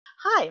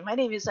Hi, my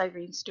name is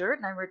Irene Stewart,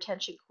 and I'm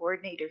Retention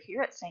Coordinator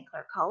here at St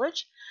Clair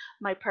College.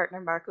 My partner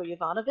Marko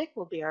Jovanovic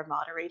will be our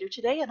moderator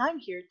today, and I'm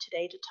here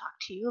today to talk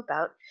to you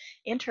about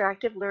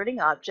interactive learning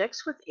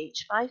objects with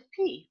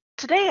H5P.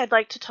 Today I'd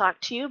like to talk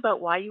to you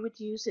about why you would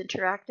use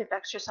interactive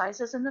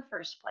exercises in the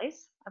first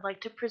place. I'd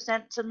like to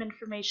present some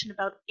information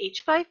about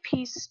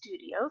H5P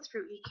Studio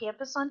through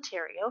eCampus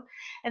Ontario,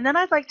 and then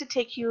I'd like to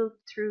take you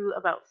through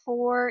about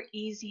 4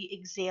 easy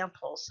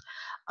examples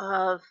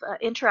of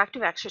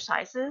interactive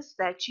exercises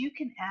that you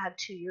can add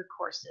to your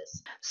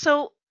courses.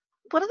 So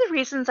one of the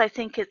reasons I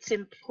think it's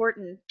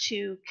important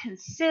to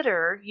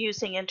consider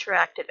using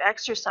interactive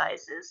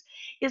exercises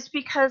is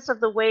because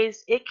of the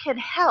ways it can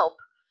help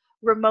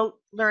remote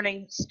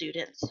learning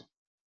students.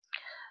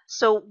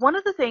 So one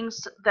of the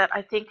things that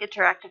I think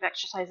interactive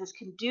exercises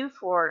can do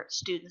for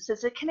students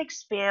is it can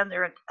expand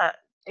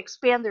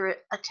their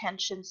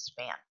attention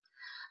span.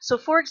 So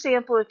for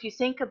example, if you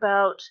think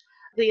about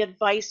the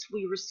advice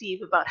we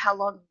receive about how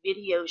long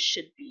videos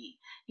should be,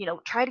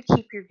 try to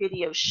keep your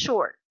videos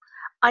short.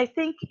 I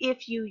think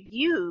if you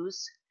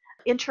use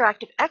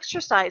interactive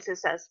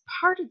exercises as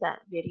part of that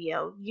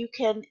video, you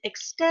can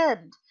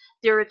extend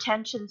their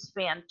attention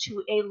span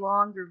to a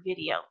longer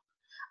video.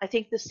 I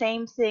think the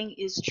same thing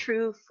is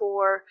true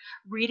for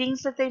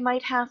readings that they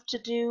might have to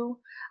do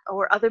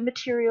or other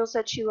materials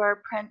that you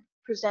are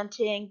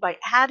presenting. By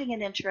adding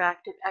an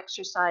interactive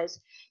exercise,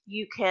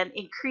 you can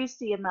increase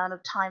the amount of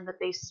time that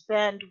they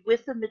spend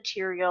with the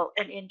material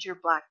and in your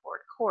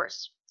Blackboard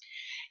course.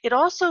 It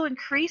also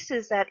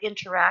increases that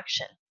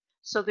interaction.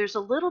 So there's a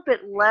little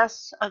bit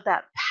less of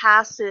that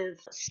passive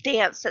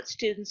stance that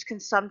students can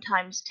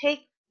sometimes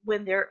take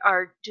when they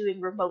are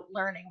doing remote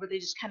learning, where they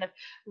just kind of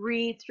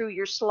read through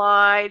your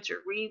slides or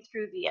read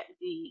through the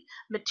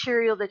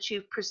material that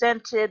you've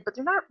presented, but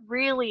they're not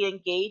really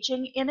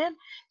engaging in it.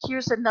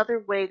 Here's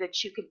another way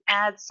that you can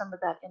add some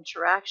of that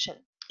interaction.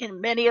 In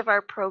many of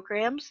our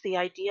programs, the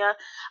idea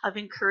of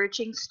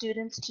encouraging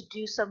students to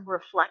do some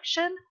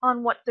reflection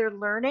on what they're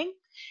learning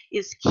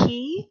is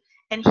key.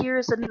 And here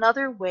is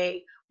another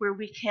way where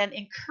we can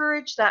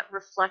encourage that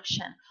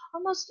reflection.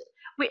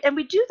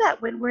 We do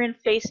that when we're in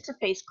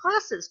face-to-face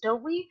classes,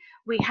 don't we?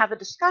 We have a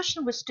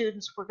discussion with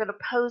students. We're going to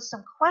pose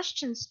some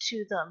questions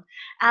to them,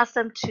 ask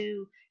them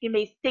to, you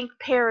may think,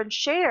 pair, and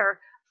share,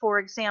 for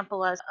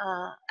example, as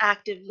an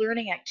active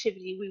learning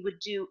activity we would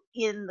do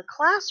in the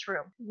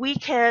classroom. We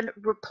can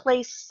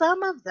replace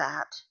some of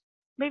that,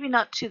 maybe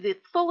not to the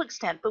full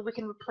extent, but we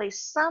can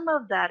replace some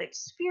of that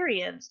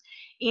experience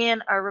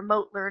in our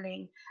remote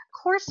learning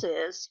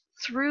courses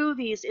through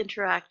these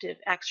interactive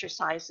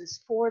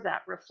exercises for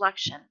that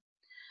reflection.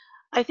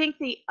 I think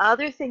the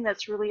other thing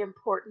that's really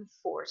important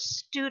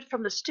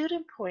from the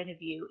student point of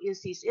view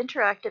is these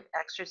interactive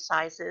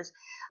exercises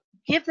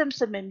give them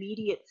some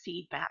immediate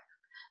feedback.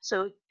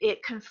 So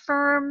it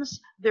confirms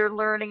their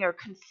learning or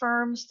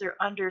confirms their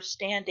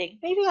understanding,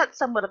 maybe at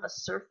somewhat of a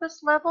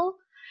surface level,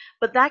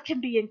 but that can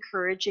be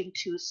encouraging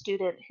to a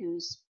student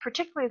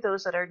particularly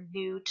those that are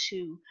new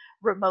to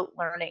remote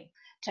learning,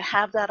 to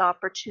have that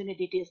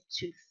opportunity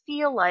to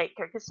feel like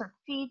or get some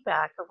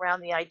feedback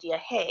around the idea,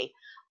 hey,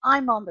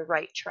 I'm on the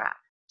right track.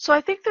 So I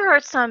think there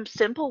are some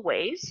simple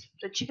ways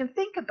that you can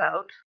think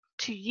about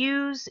to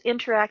use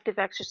interactive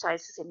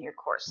exercises in your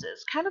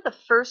courses. Kind of the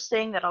first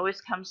thing that always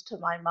comes to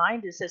my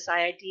mind is this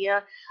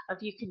idea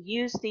of you can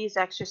use these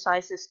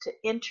exercises to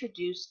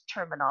introduce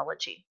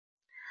terminology.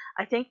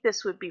 I think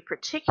this would be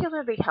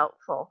particularly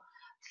helpful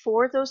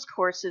for those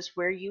courses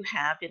where you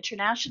have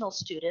international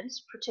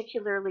students,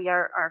 particularly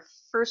our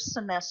first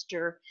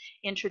semester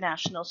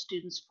international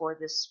students for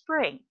this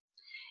spring.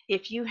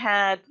 If you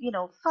had,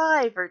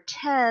 5 or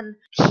 10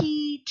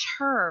 key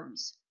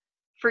terms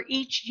for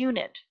each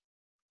unit,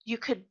 you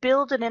could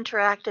build an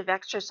interactive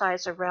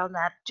exercise around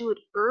that, do it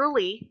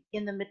early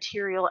in the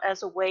material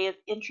as a way of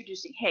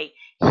introducing, hey,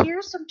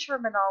 here's some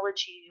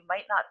terminology you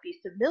might not be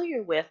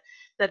familiar with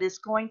that is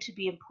going to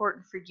be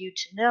important for you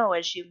to know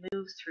as you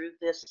move through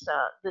this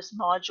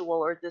module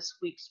or this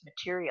week's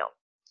material.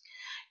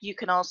 You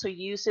can also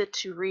use it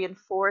to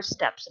reinforce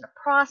steps in a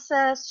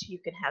process. You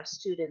can have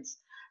students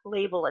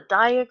label a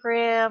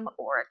diagram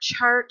or a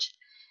chart.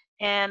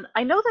 And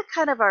I know that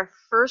kind of our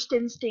first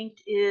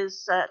instinct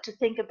is to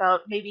think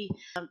about maybe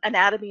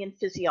anatomy and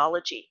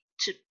physiology,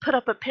 to put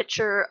up a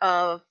picture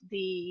of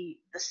the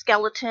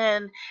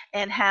skeleton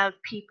and have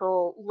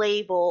people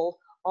label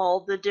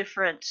all the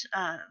different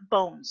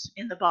bones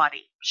in the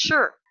body.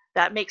 Sure,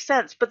 that makes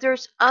sense. But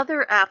there's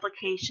other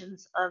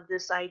applications of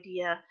this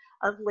idea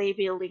of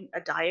labeling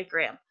a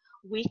diagram.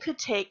 We could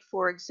take,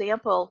 for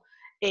example,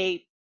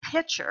 a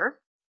picture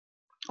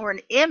or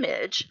an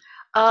image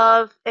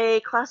of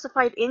a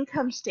classified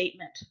income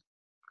statement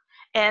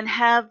and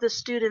have the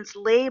students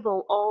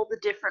label all the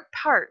different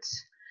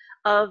parts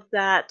of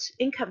that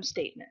income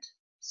statement.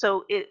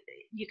 So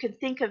you can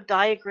think of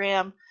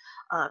diagram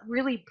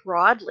really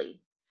broadly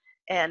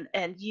and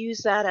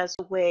use that as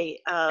a way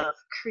of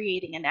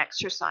creating an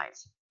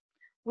exercise.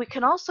 We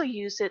can also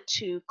use it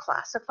to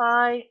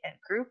classify and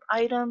group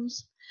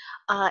items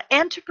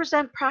and to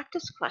present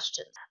practice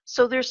questions.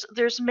 So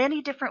there's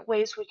many different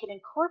ways we can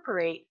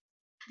incorporate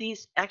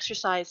these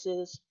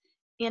exercises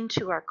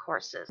into our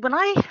courses. When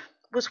I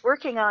was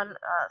working on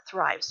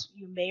Thrives,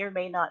 you may or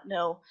may not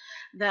know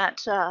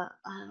that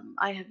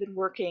I have been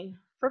working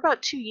for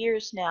about 2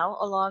 years now,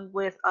 along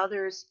with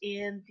others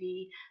in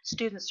the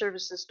Student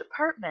Services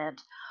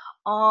Department,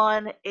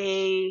 on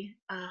a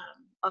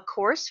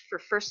course for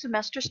first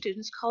semester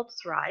students called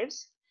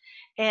Thrives.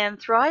 And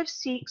Thrives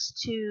seeks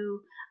to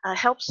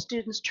help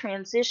students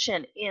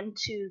transition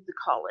into the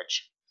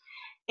college.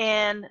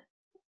 And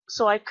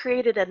so I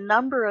created a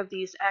number of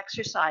these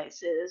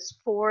exercises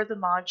for the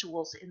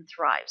modules in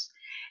Thrives.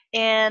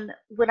 And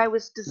when I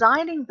was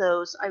designing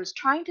those, I was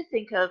trying to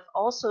think of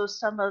also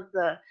some of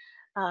the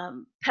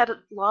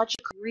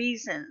pedagogical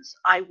reasons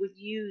I would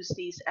use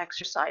these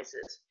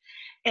exercises.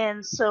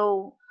 And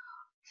so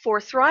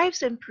for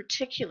Thrives in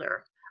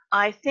particular,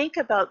 I think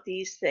about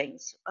these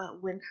things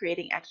when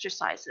creating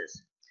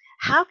exercises.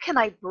 How can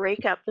I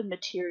break up the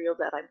material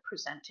that I'm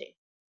presenting?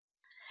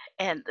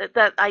 And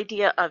that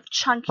idea of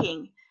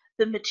chunking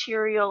the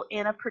material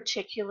in a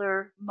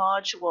particular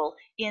module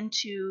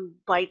into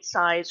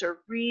bite-sized or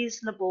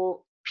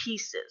reasonable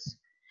pieces,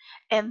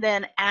 and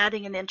then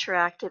adding an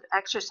interactive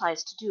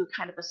exercise to do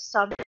kind of a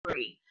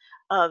summary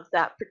of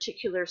that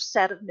particular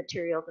set of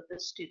material that the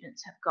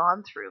students have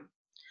gone through.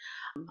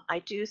 I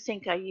do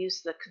think I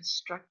use the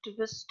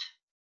constructivist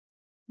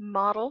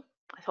model.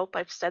 I hope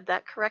I've said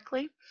that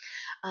correctly.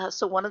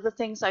 So one of the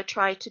things I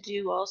try to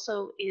do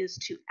also is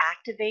to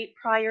activate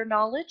prior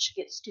knowledge,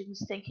 get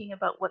students thinking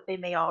about what they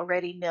may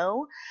already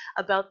know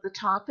about the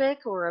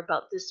topic or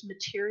about this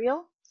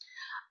material.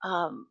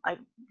 I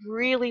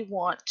really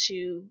want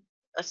to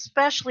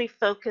especially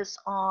focus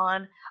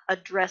on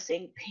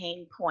addressing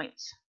pain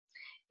points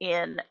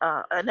in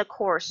a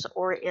course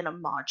or in a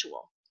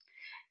module.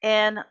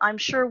 And I'm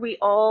sure we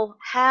all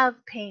have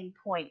pain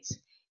points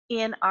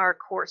in our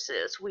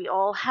courses. We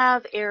all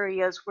have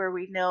areas where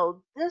we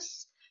know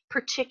this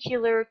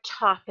particular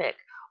topic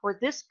or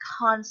this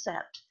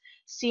concept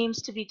seems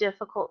to be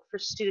difficult for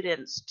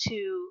students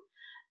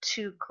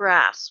to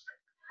grasp.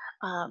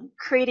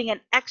 Creating an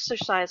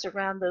exercise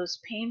around those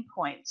pain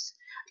points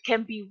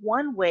can be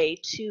one way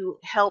to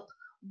help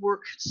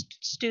work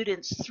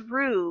students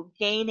through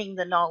gaining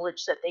the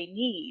knowledge that they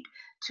need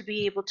to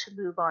be able to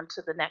move on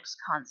to the next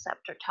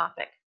concept or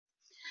topic.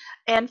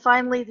 And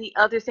finally, the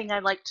other thing I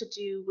like to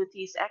do with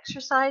these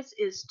exercises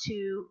is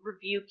to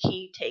review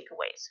key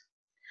takeaways.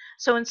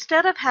 So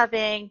instead of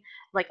having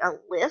like a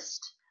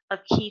list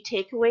of key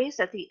takeaways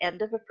at the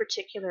end of a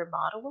particular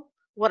module,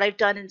 what I've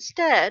done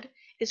instead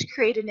is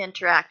create an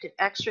interactive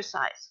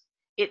exercise.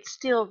 It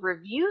still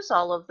reviews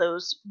all of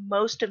those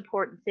most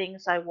important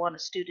things I want a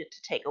student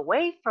to take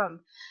away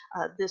from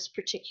this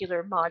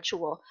particular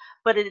module,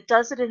 but it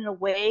does it in a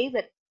way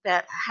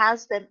that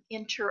has them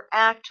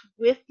interact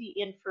with the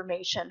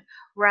information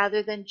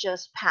rather than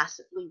just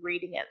passively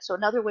reading it. So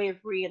another way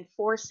of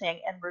reinforcing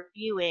and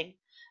reviewing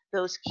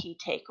those key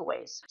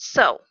takeaways.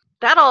 So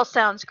that all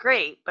sounds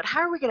great, but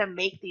how are we going to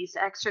make these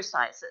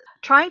exercises?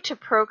 Trying to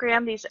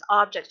program these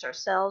objects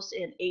ourselves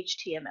in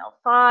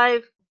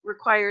HTML5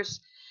 requires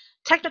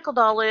technical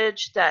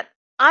knowledge that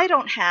I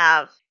don't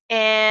have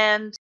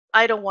and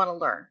I don't want to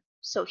learn.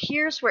 So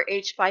here's where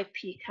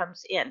H5P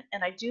comes in.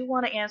 And I do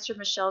want to answer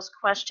Michelle's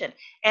question.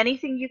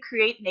 Anything you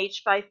create in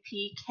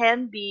H5P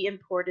can be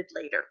imported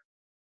later.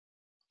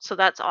 So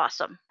that's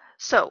awesome.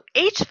 So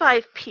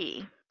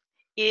H5P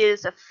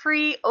is a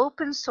free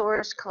open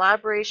source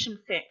collaboration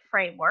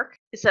framework.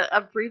 It's an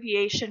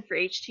abbreviation for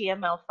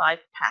HTML5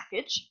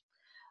 package.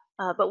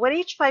 But what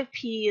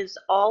H5P is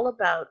all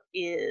about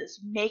is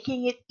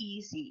making it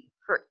easy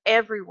for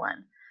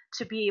everyone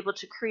to be able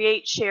to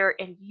create, share,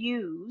 and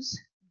use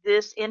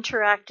this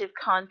interactive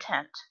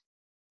content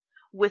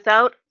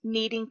without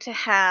needing to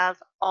have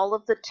all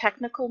of the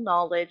technical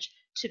knowledge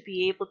to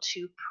be able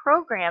to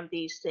program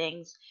these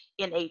things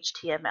in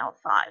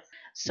HTML5.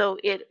 So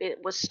it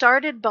was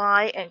started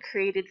by and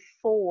created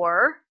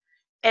for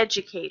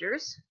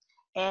educators,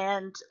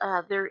 and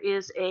there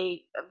is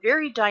a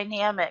very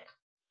dynamic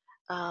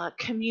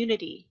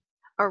community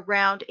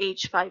around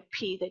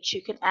H5P that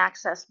you can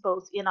access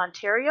both in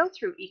Ontario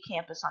through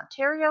eCampus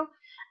Ontario,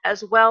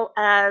 as well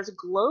as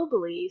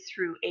globally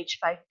through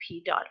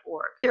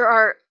h5p.org. There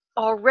are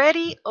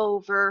already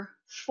over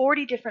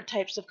 40 different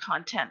types of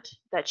content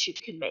that you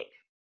can make.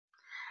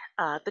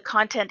 The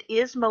content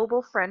is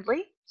mobile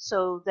friendly,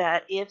 so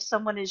that if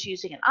someone is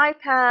using an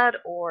iPad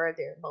or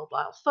their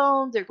mobile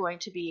phone, they're going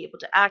to be able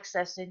to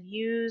access and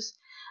use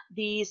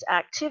these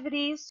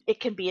activities.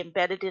 It can be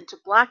embedded into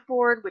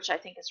Blackboard, which I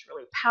think is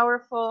really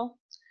powerful.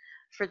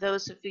 For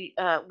those of you,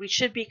 we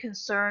should be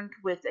concerned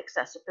with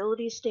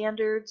accessibility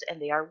standards,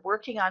 and they are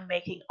working on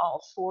making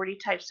all 40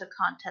 types of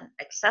content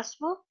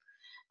accessible.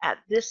 At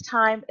this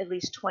time, at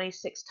least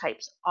 26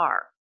 types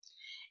are.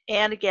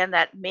 And again,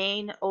 that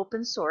main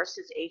open source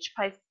is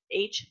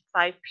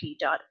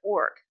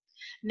h5p.org.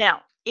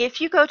 Now, if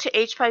you go to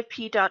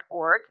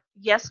h5p.org,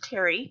 yes,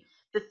 Terry,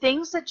 the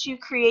things that you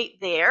create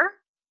there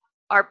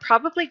are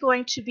probably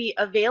going to be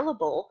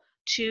available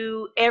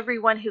to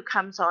everyone who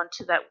comes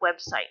onto that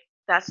website.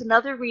 That's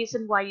another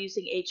reason why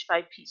using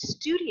H5P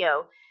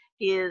Studio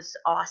is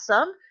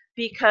awesome,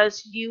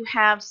 because you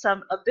have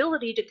some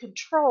ability to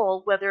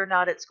control whether or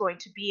not it's going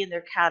to be in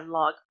their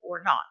catalog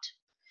or not.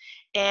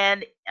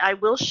 And I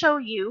will show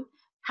you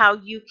how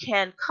you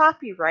can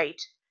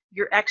copyright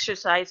your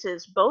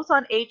exercises both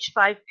on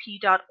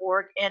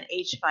h5p.org and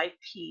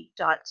H5P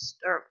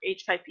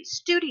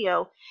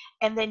Studio,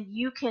 and then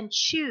you can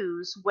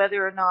choose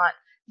whether or not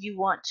you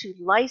want to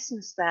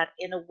license that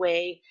in a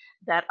way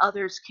that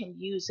others can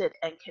use it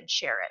and can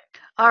share it.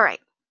 All right.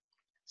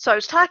 So I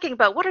was talking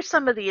about what are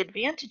some of the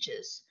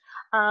advantages.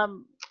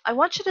 I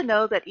want you to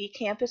know that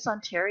eCampus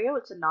Ontario,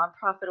 it's a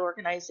nonprofit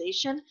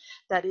organization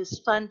that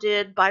is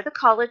funded by the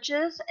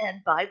colleges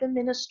and by the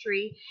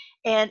ministry,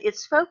 and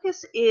its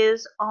focus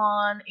is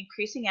on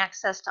increasing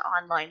access to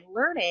online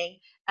learning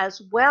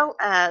as well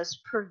as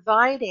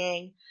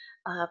providing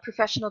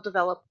professional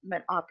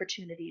development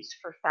opportunities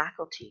for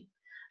faculty.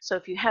 So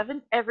if you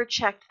haven't ever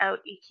checked out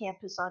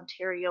eCampus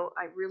Ontario,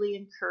 I really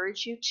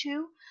encourage you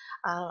to.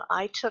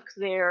 I took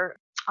their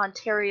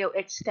Ontario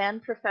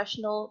Extend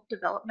Professional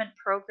Development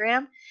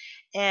Program,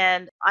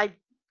 and I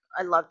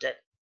loved it.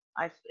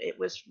 It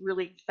was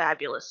really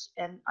fabulous,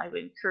 and I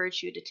would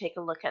encourage you to take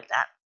a look at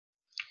that.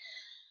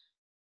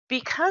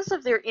 Because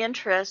of their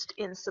interest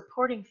in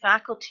supporting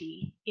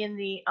faculty in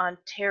the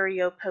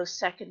Ontario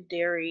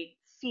post-secondary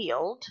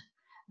field,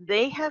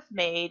 they have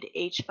made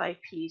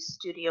H5P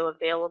Studio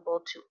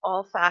available to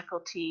all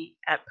faculty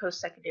at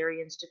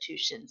post-secondary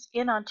institutions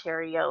in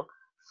Ontario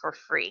for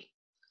free.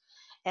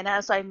 And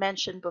as I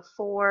mentioned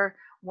before,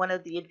 one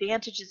of the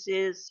advantages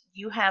is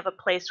you have a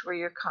place where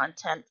your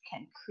content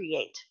can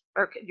create,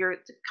 or the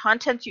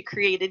content you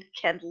created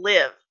can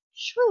live.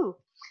 Shoo.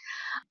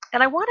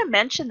 And I want to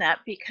mention that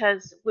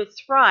because with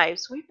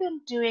Thrives, we've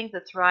been doing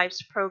the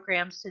Thrives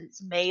program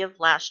since May of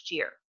last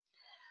year.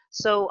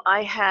 So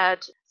I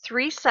had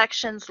 3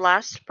 sections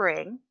last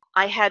spring,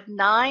 I had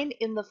 9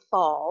 in the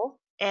fall,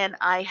 and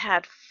I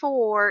had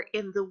 4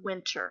 in the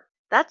winter.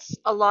 That's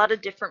a lot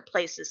of different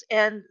places.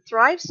 And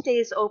Thrive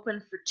stays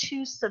open for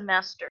 2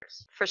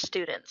 semesters for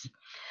students.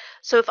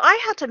 So if I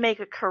had to make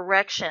a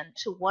correction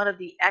to one of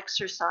the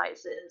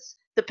exercises,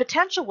 the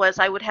potential was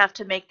I would have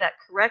to make that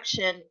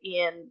correction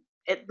in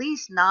at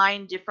least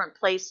 9 different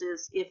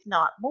places, if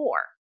not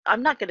more.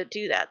 I'm not going to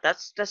do that.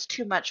 That's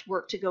too much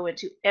work to go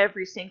into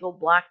every single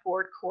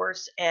Blackboard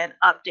course and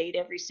update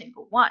every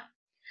single one.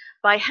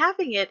 By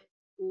having it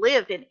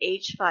live in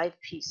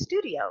H5P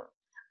Studio,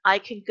 I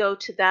can go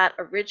to that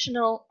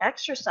original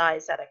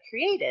exercise that I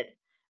created,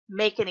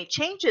 make any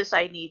changes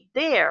I need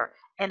there,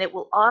 and it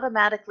will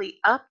automatically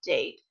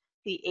update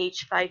the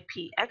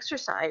H5P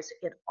exercise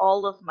in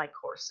all of my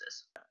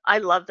courses. I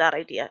love that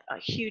idea, a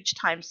huge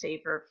time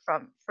saver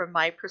from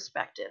my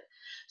perspective.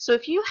 So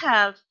if you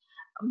have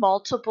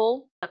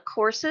multiple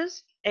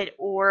courses,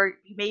 or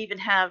you may even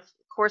have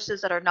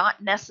courses that are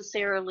not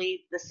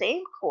necessarily the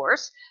same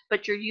course,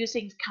 but you're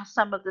using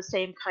some of the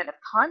same kind of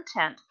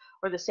content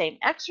or the same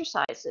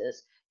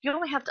exercises, you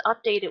only have to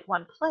update it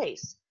one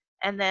place,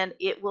 and then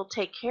it will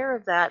take care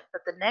of that.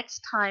 But the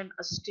next time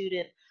a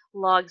student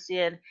logs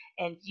in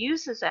and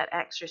uses that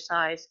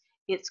exercise,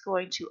 it's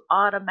going to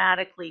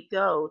automatically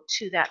go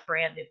to that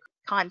brand new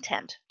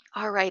content.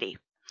 Alrighty.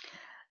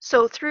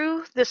 So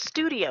through the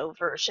Studio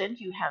version,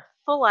 you have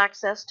full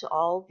access to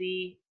all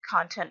the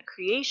content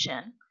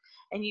creation,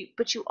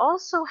 but you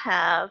also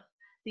have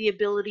the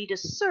ability to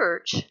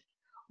search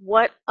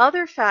what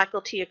other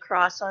faculty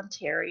across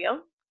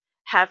Ontario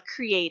have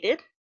created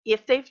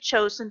if they've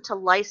chosen to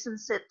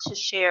license it to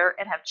share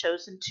and have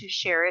chosen to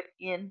share it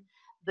in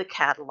the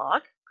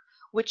catalog,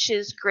 which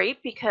is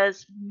great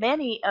because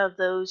many of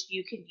those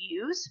you can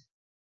use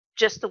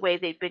just the way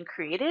they've been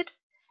created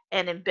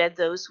and embed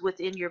those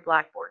within your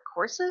Blackboard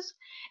courses.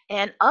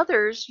 And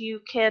others you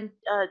can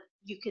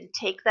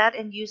take that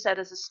and use that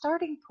as a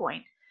starting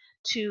point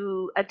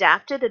to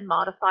adapt it and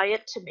modify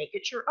it to make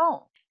it your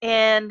own.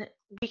 And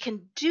we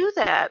can do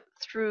that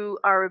through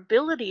our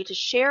ability to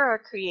share our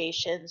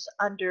creations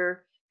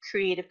under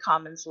Creative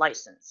Commons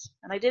license.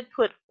 And I did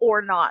put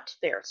or not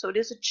there, so it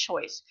is a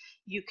choice.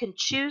 You can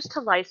choose to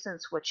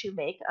license what you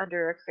make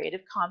under a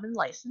Creative Commons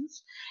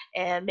license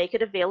and make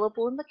it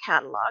available in the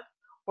catalog,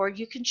 or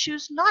you can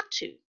choose not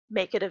to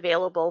make it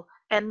available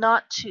and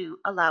not to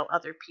allow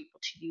other people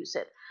to use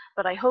it.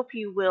 But I hope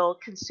you will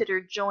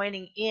consider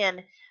joining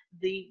in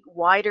the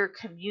wider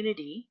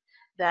community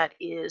that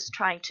is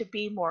trying to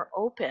be more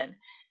open,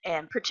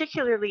 and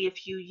particularly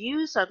if you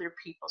use other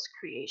people's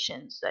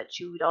creations, that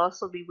you would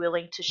also be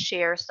willing to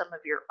share some of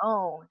your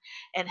own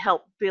and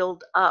help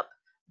build up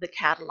the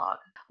catalog.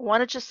 I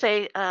want to just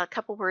say a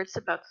couple words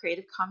about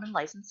Creative Commons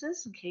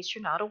licenses in case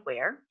you're not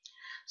aware.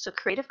 So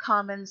Creative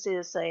Commons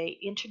is an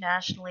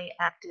internationally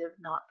active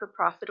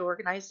not-for-profit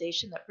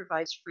organization that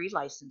provides free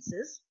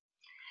licenses.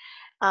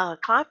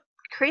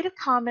 Creative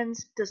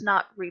Commons does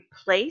not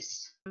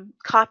replace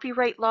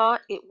copyright law,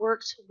 it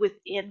works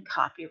within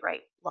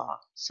copyright law.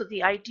 So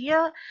the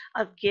idea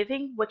of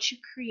giving what you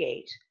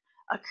create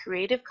a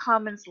Creative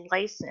Commons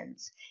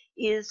license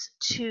is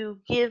to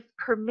give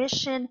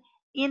permission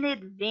in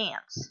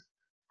advance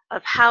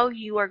of how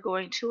you are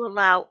going to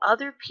allow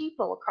other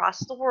people across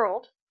the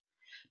world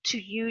to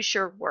use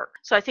your work.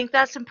 So I think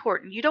that's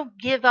important. You don't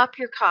give up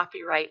your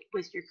copyright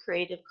with your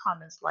Creative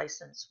Commons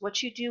license.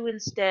 What you do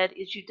instead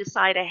is you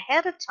decide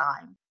ahead of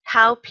time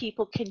how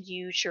people can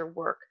use your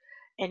work,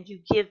 and you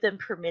give them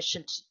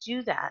permission to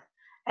do that,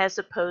 as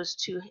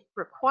opposed to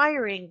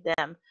requiring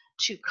them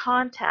to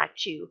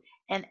contact you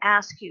and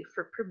ask you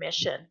for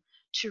permission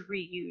to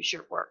reuse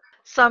your work.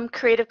 Some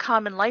Creative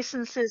Commons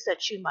licenses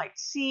that you might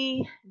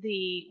see,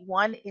 the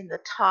one in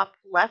the top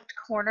left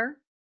corner,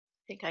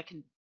 I think I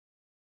can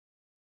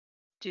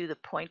do the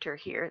pointer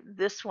here.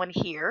 This one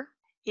here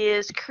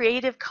is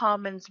Creative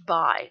Commons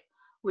by,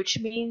 which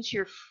means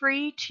you're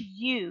free to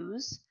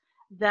use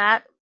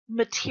that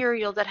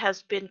material that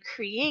has been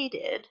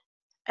created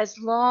as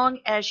long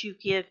as you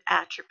give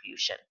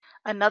attribution.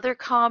 Another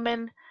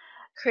common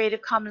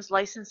Creative Commons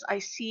license I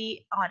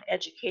see on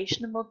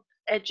educational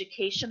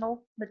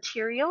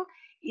material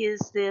is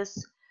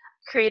this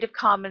Creative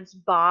Commons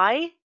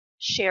by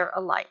share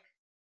alike,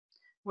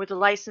 where the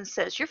license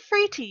says you're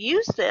free to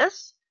use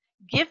this,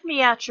 give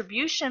me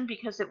attribution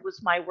because it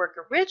was my work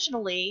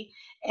originally,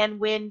 and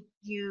when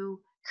you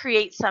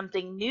create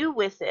something new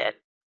with it,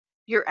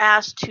 you're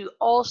asked to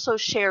also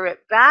share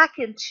it back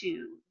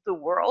into the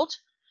world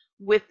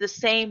with the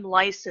same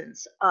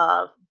license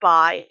of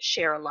by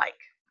share alike.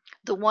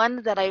 The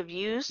one that I've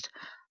used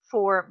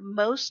for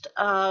most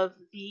of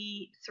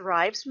the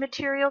Thrives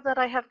material that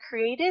I have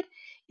created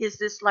is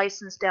this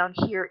license down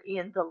here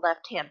in the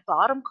left-hand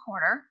bottom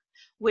corner,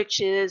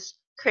 which is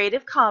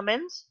Creative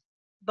Commons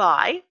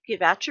by,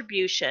 give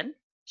attribution,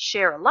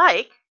 share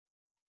alike,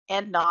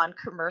 and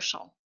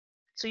non-commercial.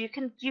 So you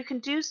can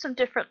do some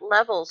different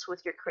levels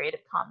with your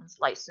Creative Commons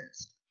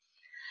license.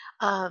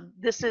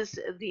 This is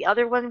the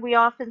other one we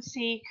often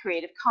see,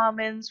 Creative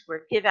Commons,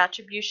 where give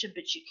attribution,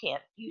 but you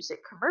can't use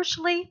it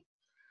commercially.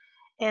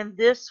 And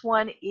this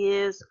one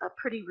is a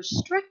pretty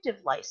restrictive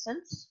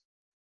license,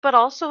 but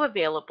also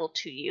available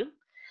to you.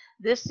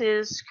 This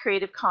is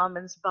Creative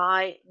Commons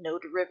by no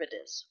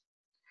derivatives.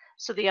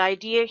 So the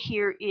idea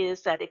here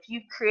is that if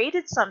you've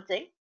created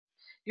something,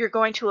 you're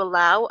going to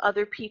allow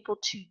other people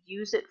to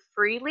use it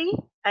freely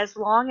as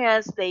long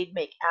as they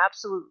make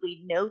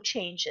absolutely no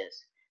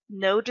changes,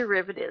 no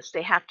derivatives.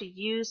 They have to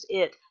use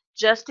it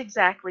just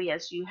exactly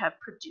as you have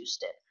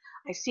produced it.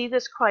 I see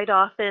this quite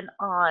often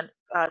on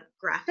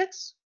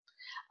graphics,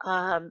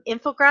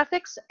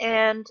 infographics,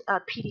 and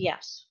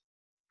PDFs,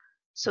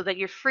 so that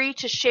you're free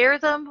to share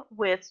them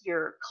with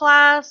your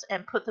class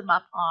and put them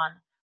up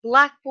on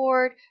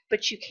Blackboard,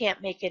 but you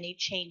can't make any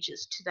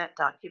changes to that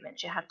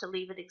document. You have to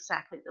leave it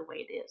exactly the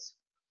way it is.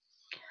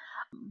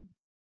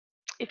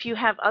 If you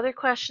have other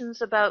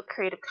questions about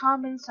Creative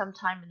Commons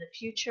sometime in the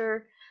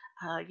future,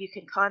 you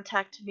can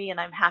contact me and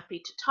I'm happy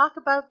to talk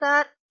about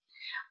that.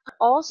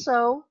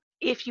 Also,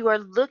 if you are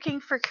looking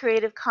for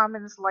Creative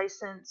Commons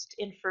licensed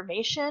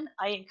information,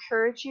 I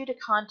encourage you to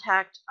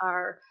contact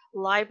our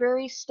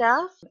library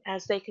staff,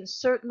 as they can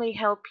certainly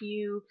help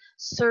you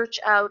search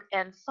out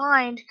and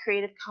find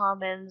Creative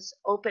Commons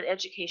open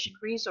education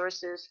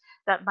resources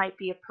that might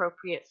be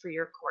appropriate for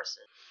your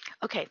courses.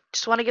 Okay,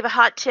 just want to give a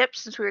hot tip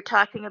since we were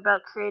talking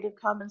about Creative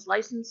Commons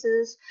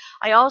licenses.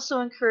 I also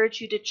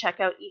encourage you to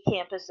check out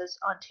eCampus as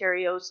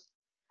Ontario's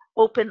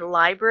open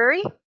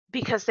library,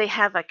 because they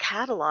have a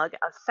catalog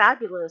of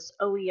fabulous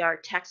OER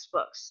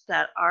textbooks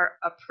that are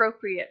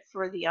appropriate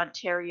for the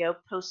Ontario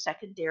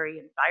post-secondary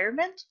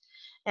environment.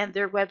 And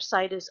their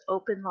website is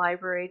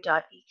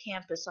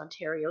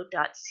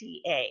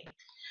openlibrary.ecampusontario.ca.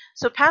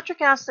 So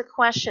Patrick asked the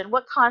question,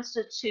 what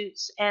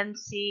constitutes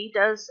NC?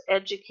 Does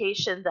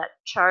education that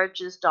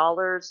charges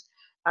dollars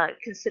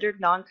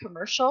considered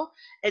non-commercial?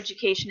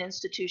 Education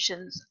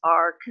institutions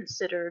are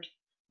considered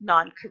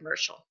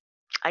non-commercial.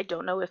 I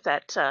don't know if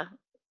that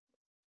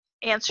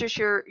answers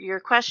your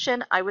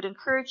question. I would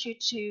encourage you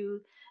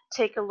to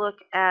take a look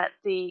at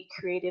the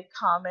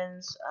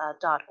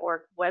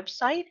creativecommons.org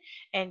website,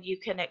 and you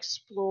can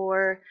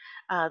explore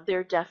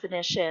their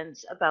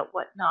definitions about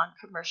what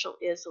non-commercial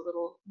is a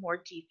little more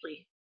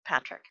deeply,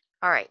 Patrick.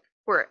 All right,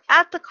 we're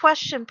at the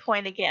question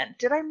point again.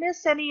 Did I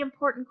miss any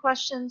important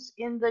questions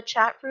in the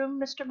chat room,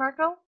 Mr.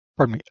 Marco?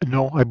 Pardon me.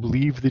 No, I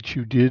believe that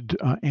you did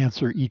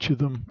answer each of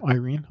them,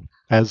 Irene,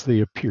 as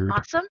they appeared.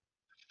 Awesome.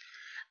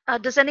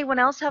 Does anyone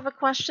else have a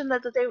question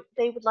that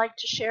they would like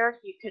to share?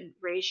 You can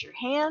raise your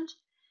hand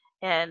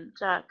and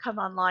come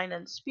online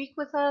and speak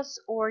with us,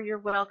 or you're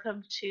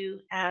welcome to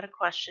add a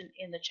question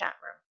in the chat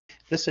room.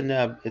 Listen,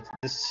 this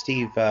is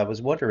Steve. I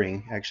was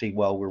wondering, actually,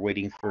 while we're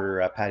waiting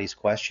for Patty's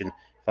question,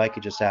 if I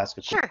could just ask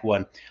a quick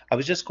one. I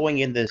was just going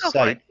in this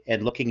site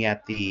and looking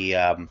at the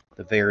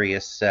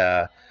various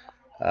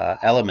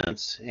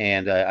elements,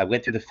 and I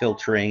went through the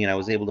filtering, and I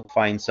was able to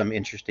find some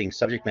interesting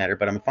subject matter,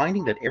 but I'm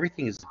finding that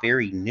everything is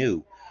very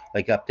new.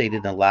 like updated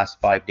in the last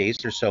 5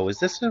 days or so. Is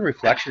this a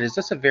reflection? Is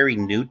this a very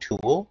new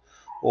tool?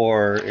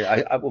 Or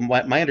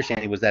my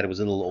understanding was that it was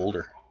a little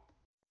older.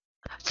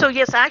 So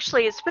yes,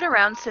 actually, it's been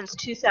around since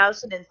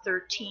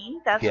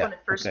 2013. That's Yeah, when it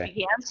first okay.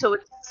 began. So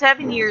it's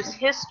 7 years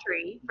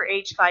history for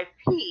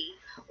H5P.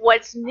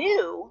 What's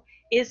new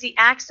is the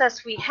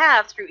access we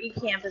have through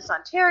eCampus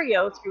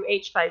Ontario through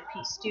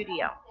H5P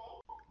Studio.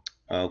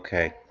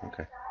 Okay.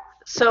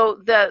 So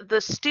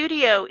the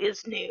studio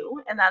is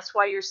new, and that's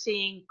why you're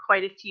seeing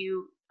quite a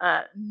few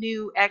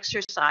new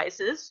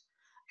exercises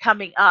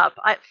coming up.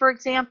 For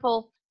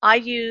example,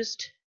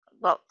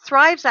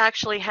 Thrives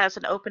actually has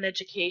an open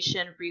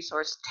education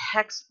resource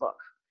textbook.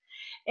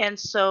 And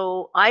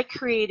so I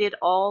created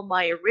all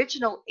my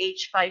original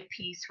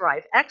H5P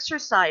Thrive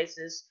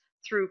exercises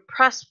through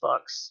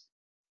Pressbooks,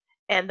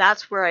 and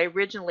that's where I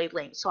originally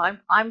linked. So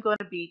I'm going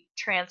to be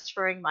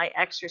transferring my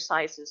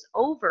exercises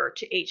over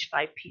to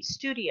H5P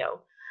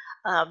Studio.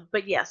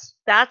 But yes,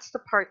 that's the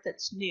part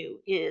that's new,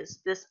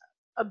 is this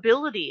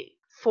ability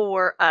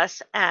for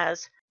us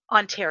as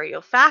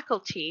Ontario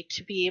faculty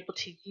to be able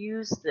to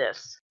use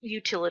this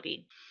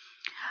utility.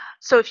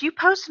 So if you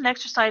post an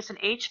exercise in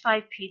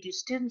H5P, do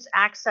students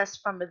access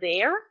from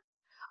there?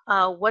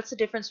 What's the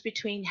difference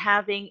between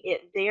having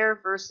it there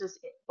versus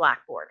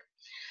Blackboard?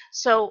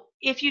 So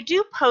if you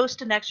do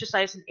post an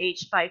exercise in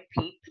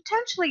H5P,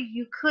 potentially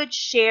you could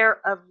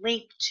share a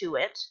link to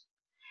it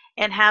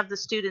and have the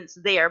students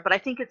there, but I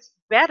think it's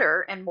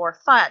better and more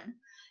fun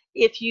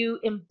if you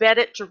embed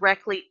it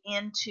directly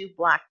into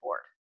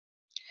Blackboard.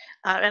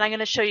 And I'm going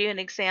to show you an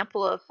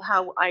example of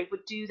how I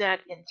would do that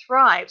in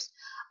Thrives.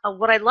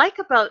 What I like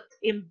about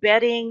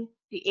embedding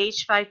the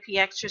H5P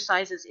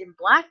exercises in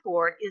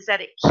Blackboard is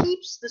that it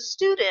keeps the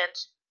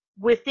student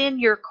within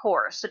your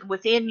course and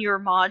within your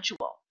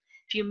module.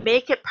 If you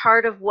make it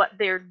part of what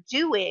they're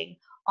doing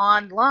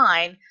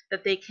online,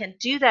 that they can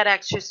do that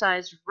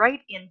exercise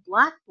right in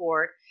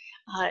Blackboard,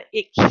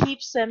 it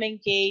keeps them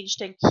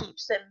engaged and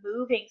keeps them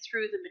moving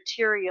through the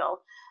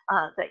material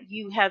that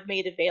you have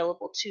made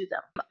available to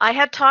them. I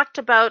had talked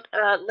about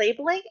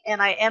labeling,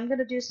 and I am going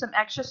to do some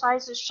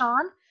exercises,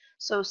 Sean.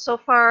 So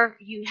far,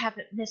 you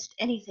haven't missed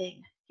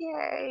anything.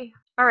 Yay.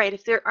 All right,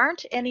 if there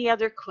aren't any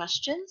other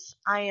questions,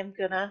 I am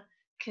going to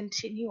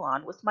continue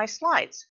on with my slides.